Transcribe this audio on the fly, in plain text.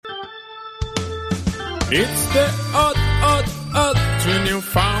It's the odd to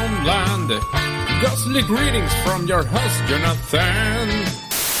Newfoundland. Ghostly greetings from your host, Jonathan.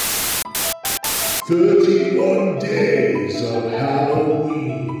 31 days of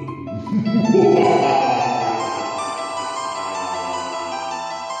Halloween.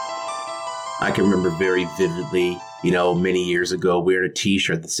 I can remember very vividly, many years ago, wearing a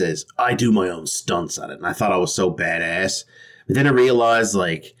t-shirt that says, I do my own stunts on it. And I thought I was so badass. But then I realized,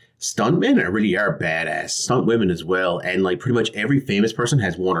 stuntmen really are badass. Stunt women as well. And, pretty much every famous person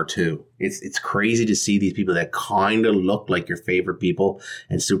has one or two. It's crazy to see these people that kind of look like your favorite people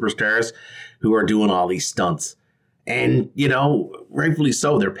and superstars who are doing all these stunts. And, rightfully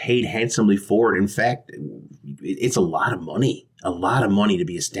so, they're paid handsomely for it. In fact, it's a lot of money. A lot of money to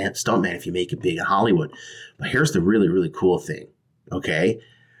be a stuntman if you make it big in Hollywood. But here's the really, really cool thing, okay?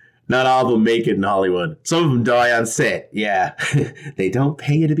 Not all of them make it in Hollywood. Some of them die on set. Yeah, they don't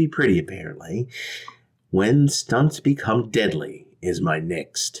pay you to be pretty, apparently. When stunts become deadly is my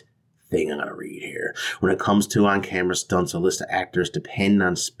next thing I'm going to read here. When it comes to on-camera stunts, a list of actors depend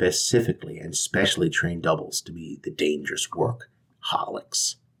on specifically and specially trained doubles to be the dangerous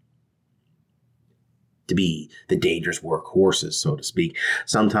workaholics. To be the dangerous workhorses, so to speak.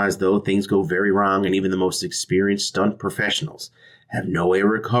 Sometimes, though, things go very wrong, and even the most experienced stunt professionals have no way of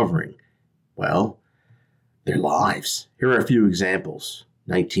recovering, their lives. Here are a few examples.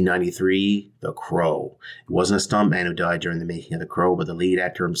 1993, The Crow. It wasn't a stuntman who died during the making of The Crow, but the lead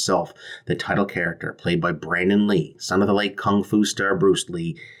actor himself, the title character, played by Brandon Lee, son of the late Kung Fu star Bruce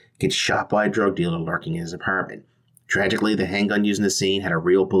Lee, gets shot by a drug dealer lurking in his apartment. Tragically, the handgun used in the scene had a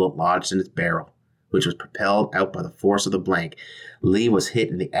real bullet lodged in its barrel, which was propelled out by the force of the blank. Lee was hit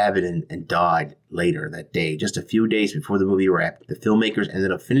in the abdomen and died later that day. Just a few days before the movie wrapped, the filmmakers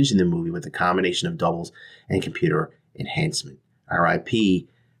ended up finishing the movie with a combination of doubles and computer enhancement. R.I.P.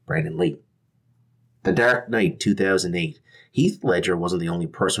 Brandon Lee. The Dark Knight, 2008. Heath Ledger wasn't the only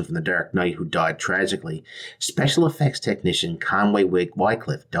person from The Dark Knight who died tragically. Special effects technician Conway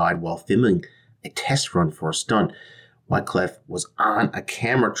Wycliffe died while filming a test run for a stunt. Wycliffe was on a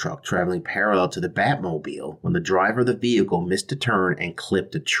camera truck traveling parallel to the Batmobile when the driver of the vehicle missed a turn and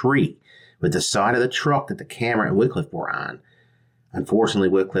clipped a tree with the side of the truck that the camera and Wycliffe were on. Unfortunately,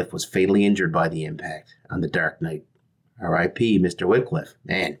 Wycliffe was fatally injured by the impact on The Dark Knight. R.I.P. Mr. Wycliffe.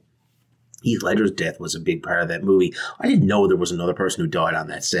 Man, Heath Ledger's death was a big part of that movie. I didn't know there was another person who died on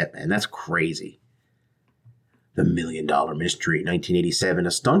that set, man. That's crazy. The $1 Million Mystery, 1987.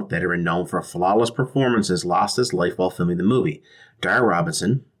 A stunt veteran known for flawless performances lost his life while filming the movie. Dar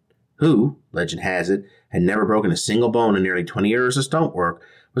Robinson, who, legend has it, had never broken a single bone in nearly 20 years of stunt work,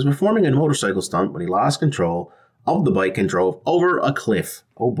 was performing a motorcycle stunt when he lost control of the bike and drove over a cliff.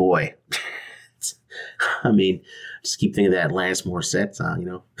 Oh boy. Just keep thinking of that Lance Morissette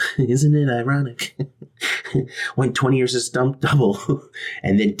song, Isn't it ironic? Went 20 years as stunt double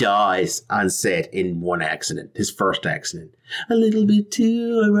and then dies on set in one accident, his first accident. A little bit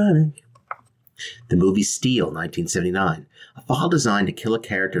too ironic. The movie Steel, 1979. A fall designed to kill a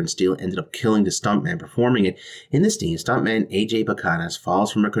character in Steel ended up killing the stuntman performing it. In the scene, stuntman A.J. Bacanas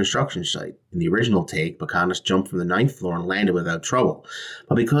falls from a construction site. In the original take, Bacanas jumped from the 9th floor and landed without trouble.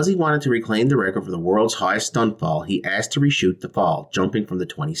 But because he wanted to reclaim the record for the world's highest stunt fall, he asked to reshoot the fall, jumping from the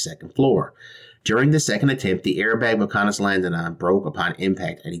 22nd floor. During the second attempt, the airbag Bacanas landed on broke upon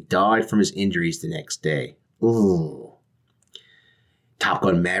impact, and he died from his injuries the next day. Ooh. Top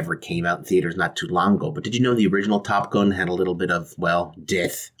Gun Maverick came out in theaters not too long ago, but did you know the original Top Gun had a little bit of,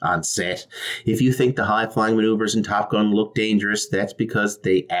 death on set? If you think the high-flying maneuvers in Top Gun look dangerous, that's because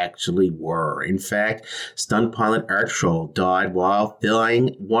they actually were. In fact, stunt pilot Art Scholl died while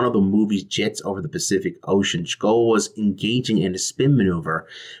flying one of the movie's jets over the Pacific Ocean. Scholl was engaging in a spin maneuver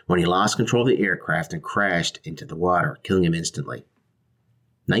when he lost control of the aircraft and crashed into the water, killing him instantly.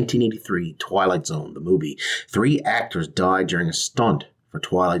 1983, Twilight Zone, the movie. 3 actors died during a stunt for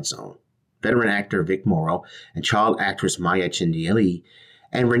Twilight Zone. Veteran actor Vic Morrow and child actress Maya Chindiali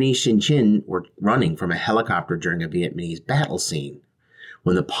and Renee Shin were running from a helicopter during a Vietnamese battle scene.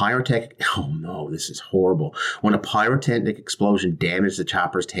 When the pyrotechnic explosion damaged the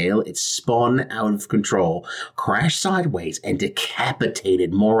chopper's tail, it spun out of control, crashed sideways, and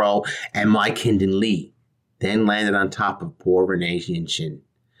decapitated Morrow and Mike Hinden Lee, then landed on top of poor Renee Shin.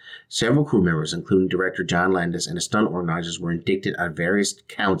 Several crew members, including director John Landis and the stunt organizers, were indicted on various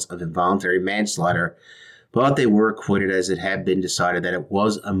counts of involuntary manslaughter, but they were acquitted as it had been decided that it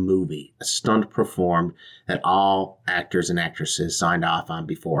was a movie, a stunt performed that all actors and actresses signed off on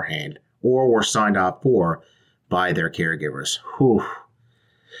beforehand, or were signed off for by their caregivers. Whew.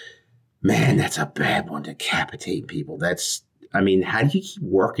 Man, that's a bad one, decapitate people. How do you keep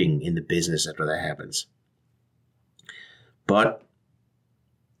working in the business after that happens? But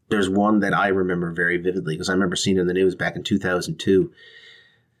there's one that I remember very vividly because I remember seeing it in the news back in 2002.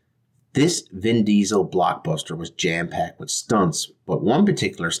 This Vin Diesel blockbuster was jam-packed with stunts, but one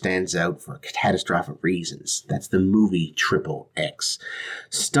particular stands out for catastrophic reasons. That's the movie Triple X.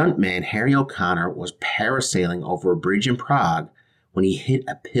 Stuntman Harry O'Connor was parasailing over a bridge in Prague when he hit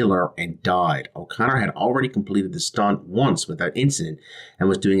a pillar and died. O'Connor had already completed the stunt once without incident and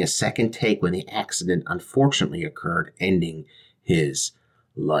was doing a second take when the accident unfortunately occurred, ending his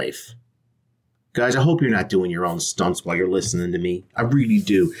life. Guys, I hope you're not doing your own stunts while you're listening to me. I really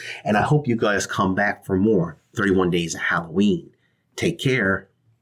do. And I hope you guys come back for more 31 Days of Halloween. Take care.